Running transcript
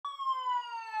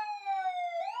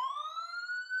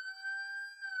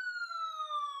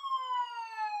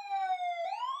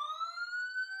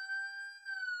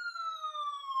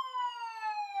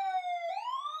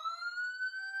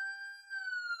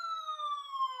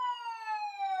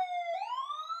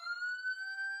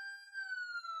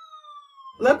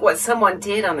Look what someone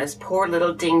did on this poor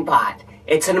little dingbot.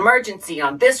 It's an emergency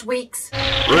on this week's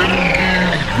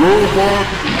Randi Robot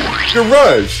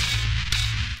Garage.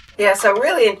 Yeah, so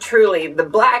really and truly, the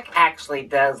black actually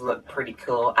does look pretty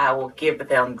cool. I will give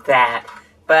them that.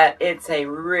 But it's a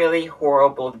really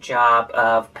horrible job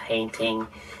of painting.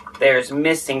 There's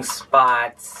missing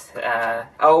spots,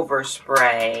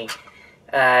 overspray.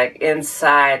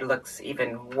 Inside looks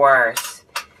even worse.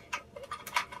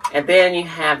 And then you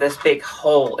have this big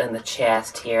hole in the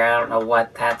chest here. I don't know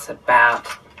what that's about.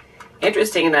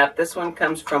 Interesting enough, this one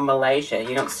comes from Malaysia.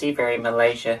 You don't see very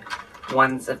Malaysia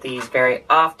ones of these very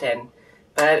often.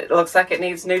 But it looks like it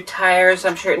needs new tires.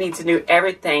 I'm sure it needs a new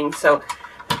everything. So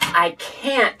I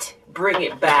can't bring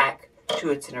it back to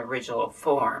its original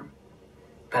form.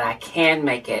 But I can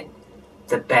make it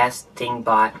the best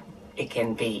dingbot it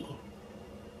can be.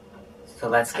 So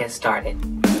let's get started.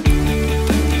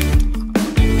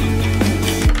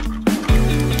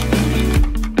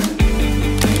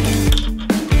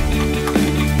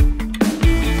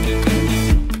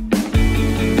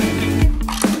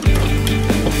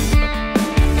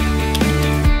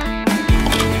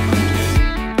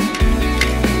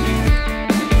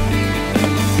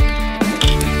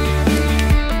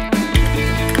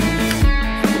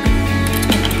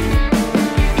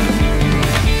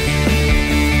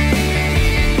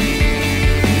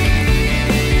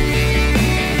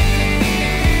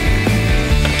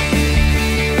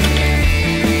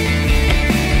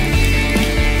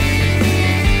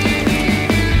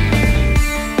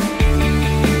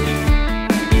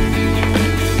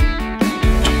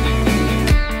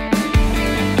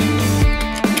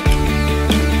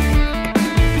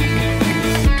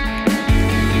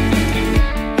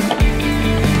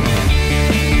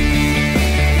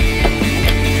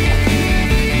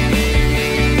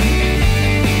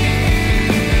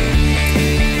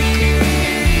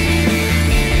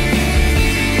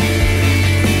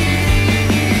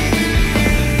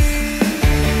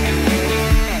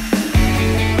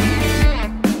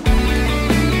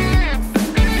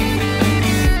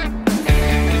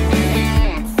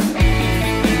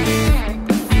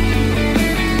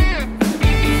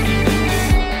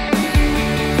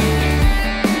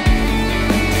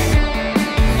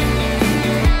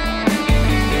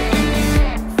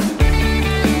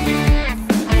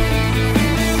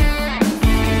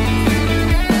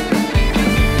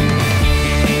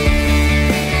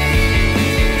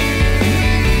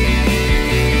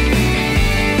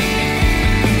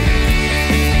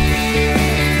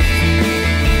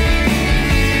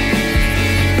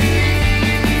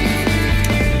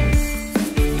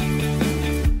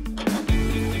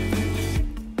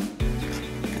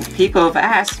 People have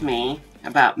asked me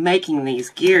about making these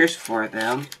gears for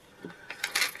them.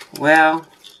 Well,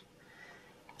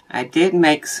 I did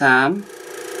make some.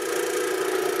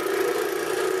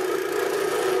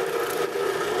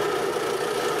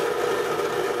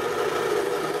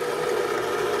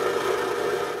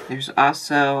 There's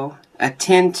also a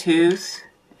 10 tooth,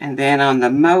 and then on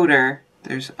the motor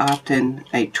there's often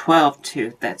a 12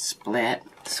 tooth that's split.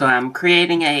 So I'm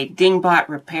creating a dingbot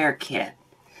repair kit.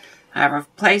 I've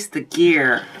replaced the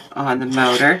gear on the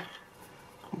motor.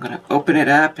 I'm going to open it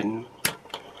up and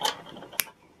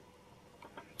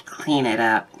clean it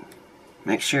up.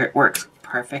 Make sure it works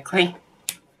perfectly.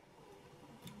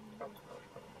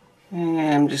 And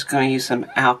I'm just going to use some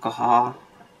alcohol.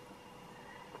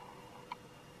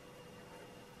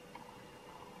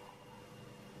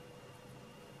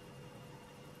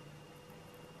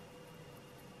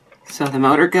 So the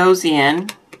motor goes in,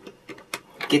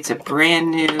 gets a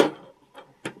brand new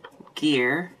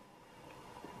gear.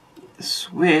 The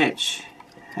switch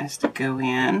has to go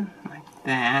in like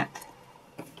that.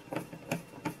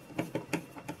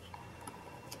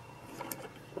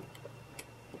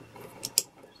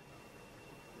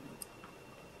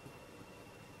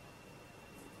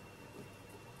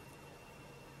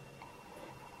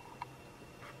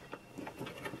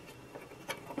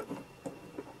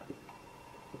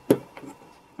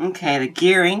 Okay, the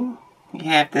gearing, you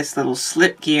have this little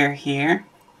slip gear here.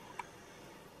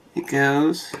 It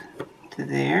goes to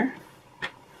there.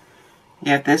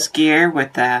 You have this gear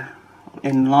with the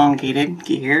elongated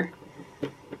gear.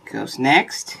 It goes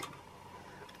next.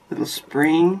 Little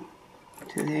spring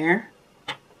to there.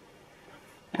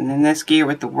 And then this gear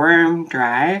with the worm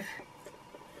drive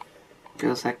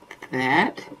goes like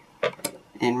that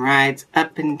and rides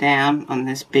up and down on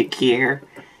this big gear,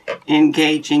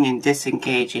 engaging and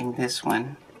disengaging this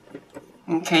one.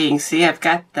 Okay, you can see I've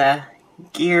got the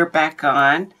gear back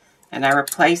on, and I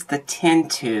replaced the 10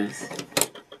 tooth.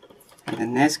 And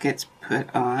then this gets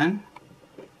put on.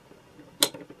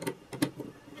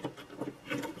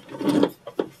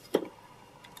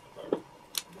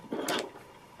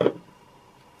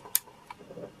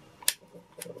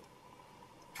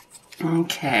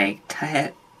 Okay,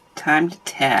 time to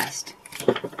test.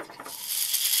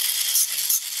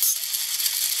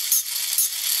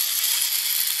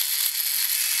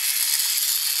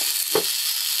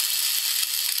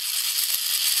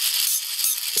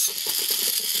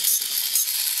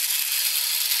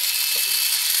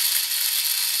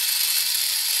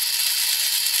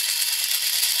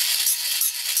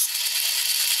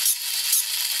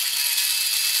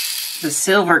 The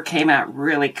silver came out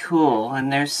really cool,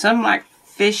 and there's some like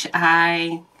fish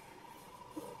eye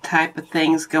type of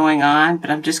things going on,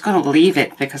 but I'm just going to leave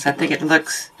it because I think it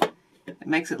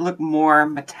makes it look more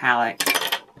metallic.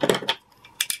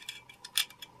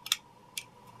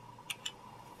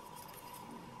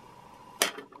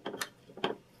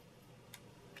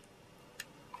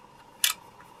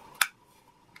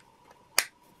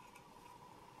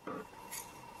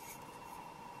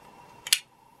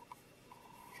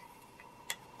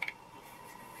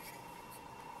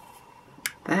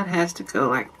 That has to go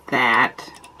like that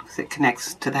because it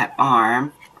connects to that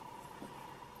arm.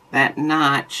 That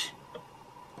notch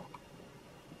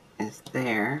is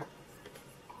there.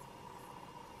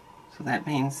 So that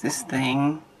means this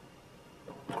thing,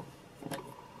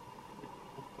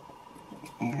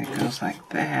 and it goes like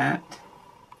that.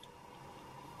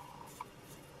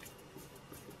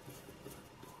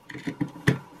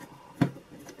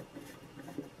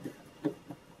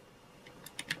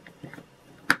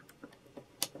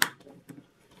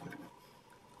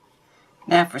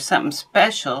 Now for something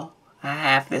special, I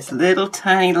have this little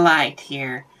tiny light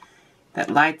here that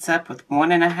lights up with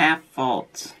 1.5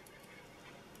 volts.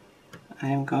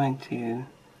 I'm going to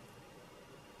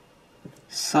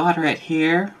solder it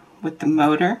here with the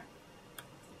motor.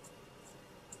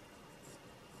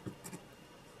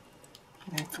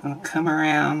 And it's going to come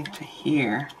around to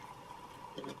here.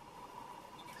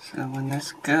 So when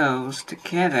this goes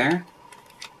together,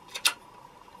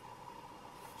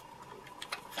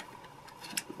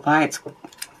 light's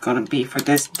going to be for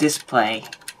this display,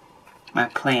 my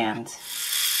plans.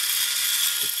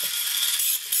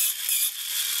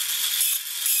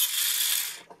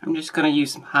 I'm just going to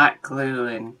use some hot glue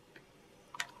and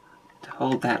to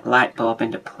hold that light bulb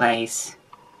into place.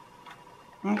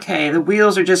 Okay, the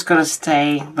wheels are just going to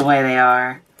stay the way they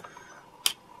are,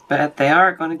 but they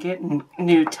are going to get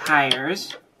new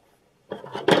tires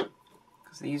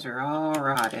because these are all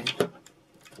rotted.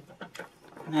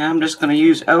 Now I'm just going to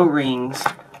use O-rings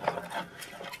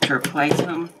to replace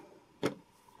them.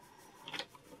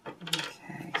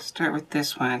 Okay, start with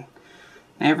this one.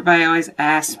 Now everybody always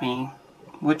asks me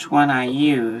which one I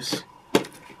use.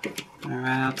 Alright,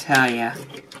 I'll tell you.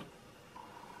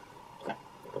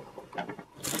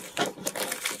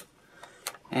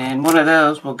 And one of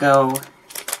those will go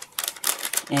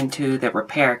into the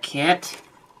repair kit.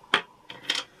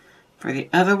 For the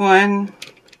other one,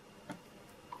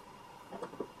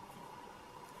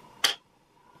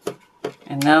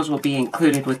 and those will be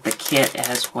included with the kit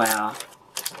as well.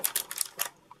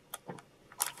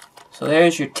 So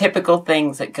there's your typical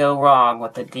things that go wrong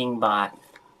with the DingBot.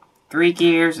 3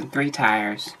 gears and 3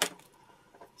 tires.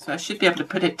 So I should be able to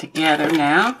put it together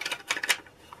now.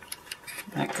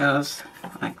 That goes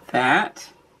like that.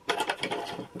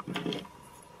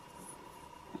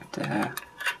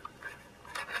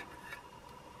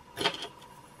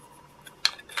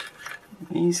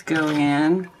 These go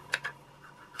in.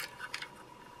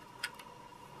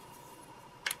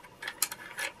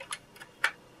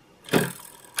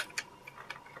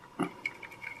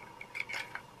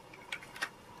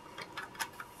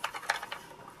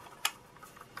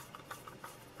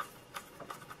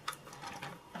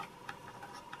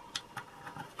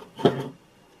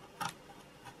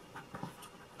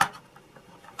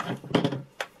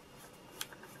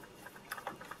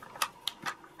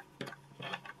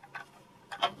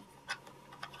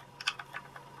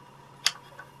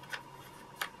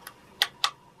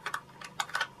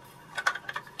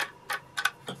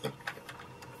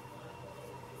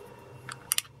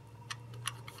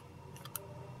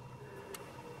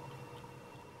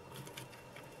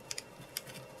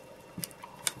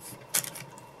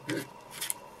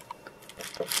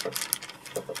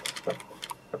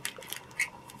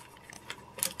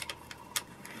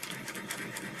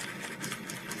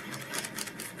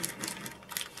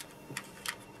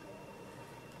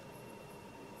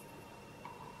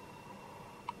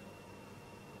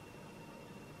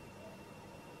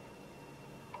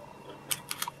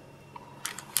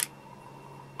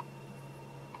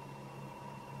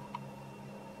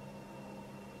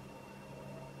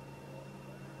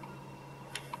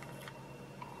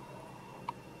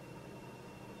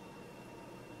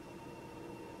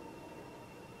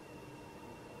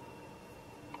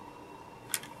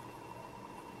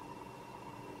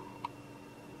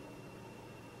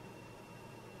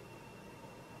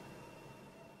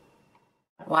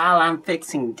 While I'm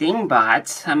fixing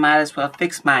DingBots, I might as well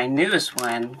fix my newest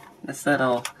one. This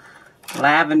little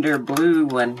lavender blue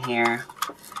one here.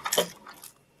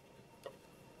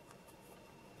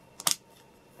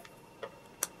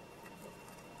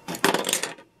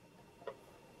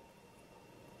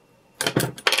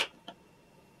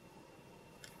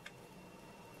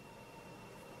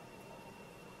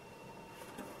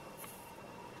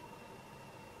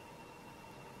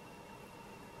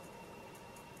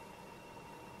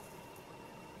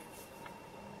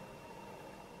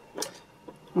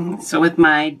 So with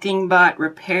my DingBot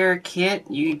repair kit,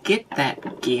 you get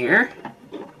that gear.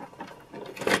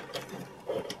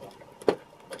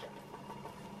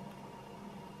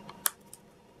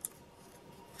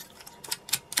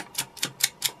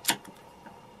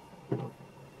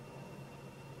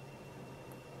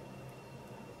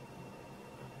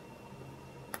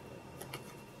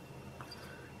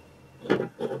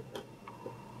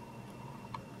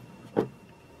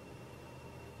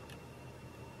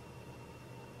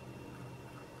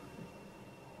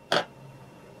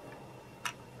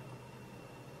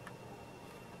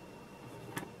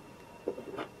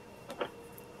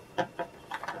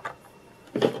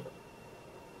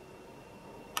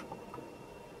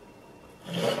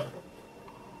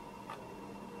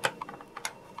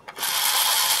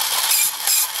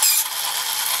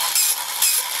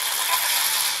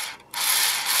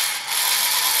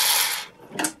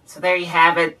 So there you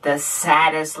have it, the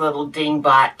saddest little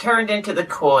DingBot turned into the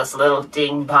coolest little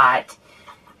DingBot.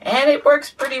 And it works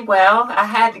pretty well. I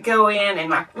had to go in and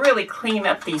like really clean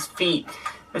up these feet.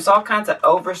 There's all kinds of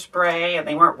overspray and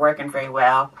they weren't working very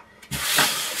well.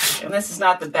 And this is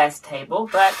not the best table,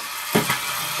 but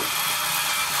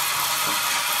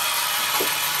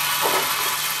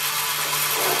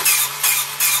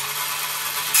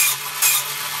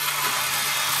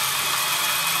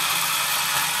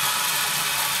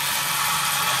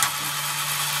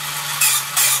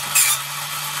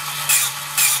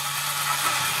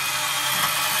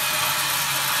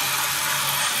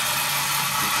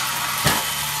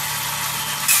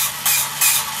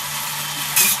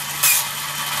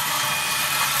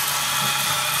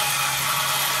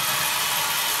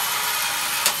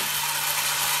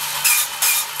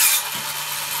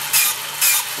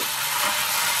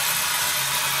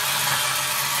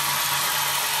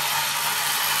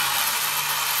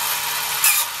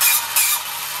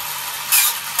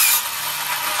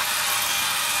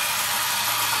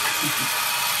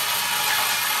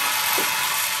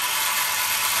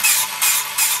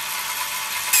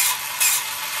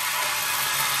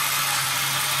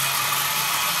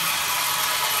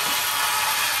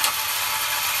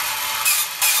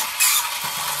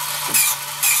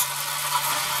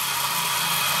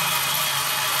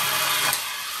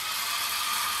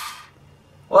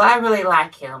well, I really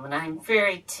like him, and I'm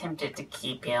very tempted to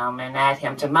keep him and add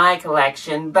him to my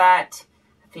collection, but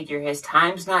I figure his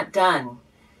time's not done.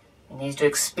 He needs to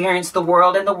experience the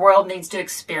world, and the world needs to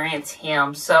experience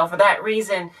him. So for that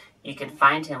reason, you can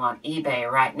find him on eBay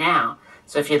right now.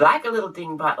 So if you'd like a little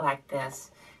DingBot like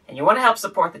this, and you want to help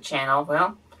support the channel,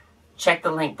 well, check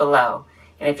the link below.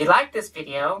 And if you like this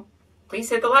video, please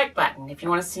hit the like button. If you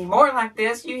want to see more like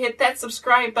this, you hit that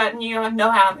subscribe button. You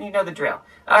know the drill.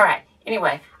 All right.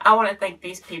 Anyway, I want to thank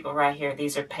these people right here.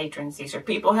 These are patrons. These are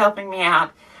people helping me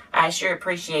out. I sure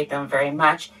appreciate them very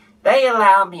much. They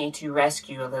allow me to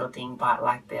rescue a little DingBot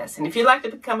like this. And if you'd like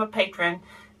to become a patron,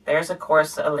 there's, of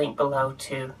course, a link below,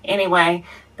 too. Anyway,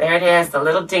 there it is, the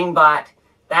little DingBot.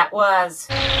 That was...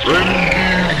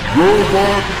 Randy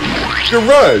Robot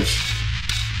Garage.